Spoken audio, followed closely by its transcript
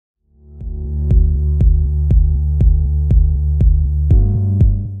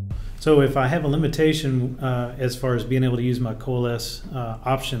So if I have a limitation as far as being able to use my coalesce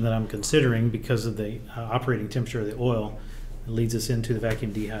option that I'm considering because of the operating temperature of the oil, it leads us into the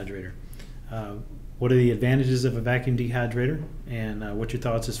vacuum dehydrator. What are the advantages of a vacuum dehydrator, and what's your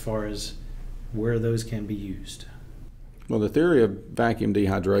thoughts as far as where those can be used? Well, the theory of vacuum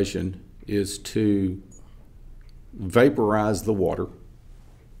dehydration is to vaporize the water,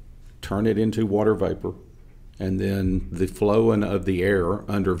 turn it into water vapor, and then the flowing of the air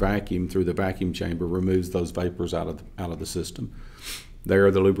under vacuum through the vacuum chamber removes those vapors out of the system. There,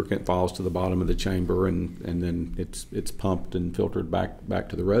 the lubricant falls to the bottom of the chamber, and then it's pumped and filtered back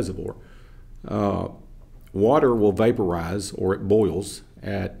to the reservoir. Water will vaporize, or it boils,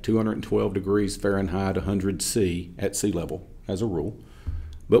 at 212 degrees Fahrenheit, 100 C at sea level as a rule.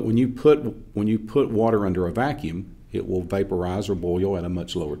 But when you put water under a vacuum, it will vaporize or boil at a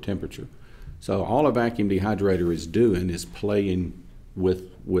much lower temperature. So all a vacuum dehydrator is doing is playing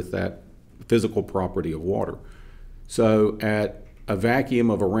with that physical property of water. So at a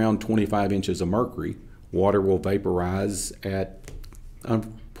vacuum of around 25 inches of mercury, water will vaporize at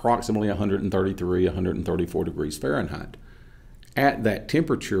approximately 133, 134 degrees Fahrenheit. At that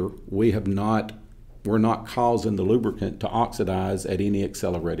temperature, we're not causing the lubricant to oxidize at any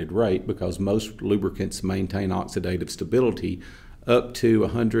accelerated rate, because most lubricants maintain oxidative stability up to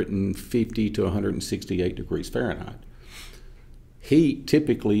 150 to 168 degrees Fahrenheit. Heat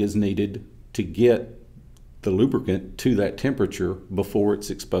typically is needed to get the lubricant to that temperature before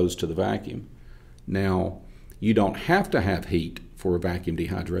it's exposed to the vacuum. Now, you don't have to have heat for a vacuum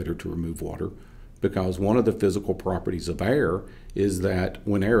dehydrator to remove water, because one of the physical properties of air is that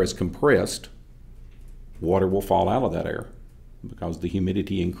when air is compressed, water will fall out of that air. Because the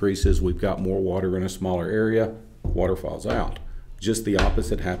humidity increases, we've got more water in a smaller area, water falls out. Just the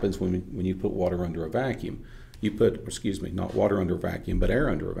opposite happens when you put water under a vacuum. Not water under a vacuum, but air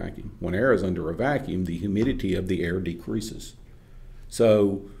under a vacuum. When air is under a vacuum, the humidity of the air decreases.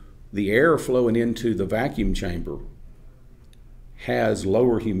 So the air flowing into the vacuum chamber has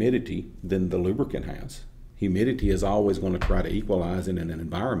lower humidity than the lubricant has. Humidity is always going to try to equalize in an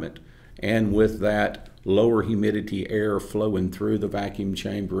environment. And with that lower humidity air flowing through the vacuum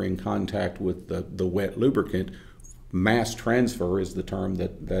chamber in contact with the wet lubricant, mass transfer is the term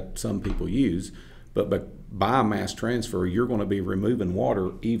that some people use. But by mass transfer, you're going to be removing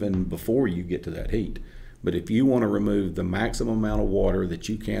water even before you get to that heat. But if you want to remove the maximum amount of water that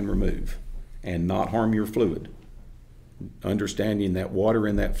you can remove and not harm your fluid, understanding that water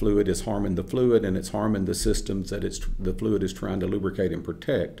in that fluid is harming the fluid and it's harming the systems that the fluid is trying to lubricate and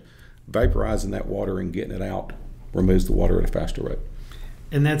protect, vaporizing that water and getting it out removes the water at a faster rate.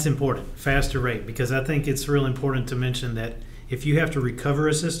 And that's important, faster rate, because I think it's real important to mention that if you have to recover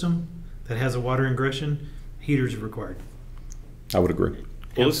a system that has a water ingression, heaters are required. I would agree.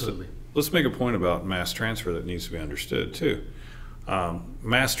 Well, Absolutely. Let's make a point about mass transfer that needs to be understood too.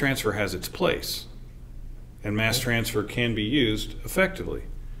 Mass transfer has its place, and mass transfer can be used effectively.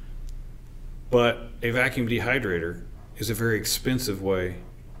 But a vacuum dehydrator is a very expensive way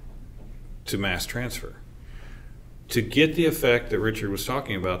to mass transfer. To get the effect that Richard was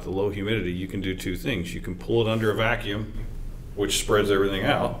talking about, the low humidity, you can do two things. You can pull it under a vacuum, which spreads everything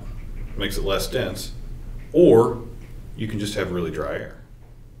out, makes it less dense, or you can just have really dry air.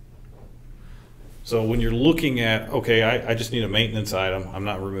 So when you're looking at, okay, I just need a maintenance item, I'm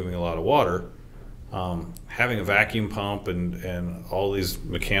not removing a lot of water, having a vacuum pump and all these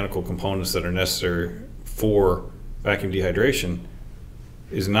mechanical components that are necessary for vacuum dehydration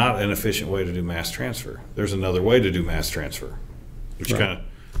is not an efficient way to do mass transfer. There's another way to do mass transfer, which kind of...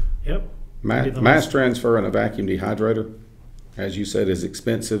 Yep. Mass transfer in a vacuum dehydrator, as you said, is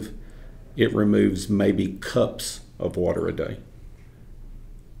expensive. It removes maybe cups of water a day.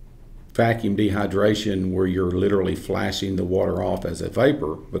 Vacuum dehydration, where you're literally flashing the water off as a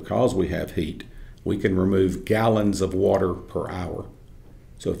vapor, because we have heat, we can remove gallons of water per hour.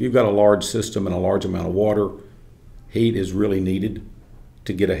 So if you've got a large system and a large amount of water, heat is really needed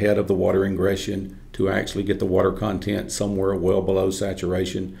to get ahead of the water ingression, to actually get the water content somewhere well below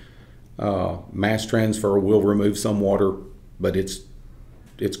saturation. Mass transfer will remove some water, but it's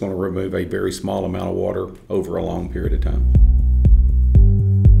going to remove a very small amount of water over a long period of time.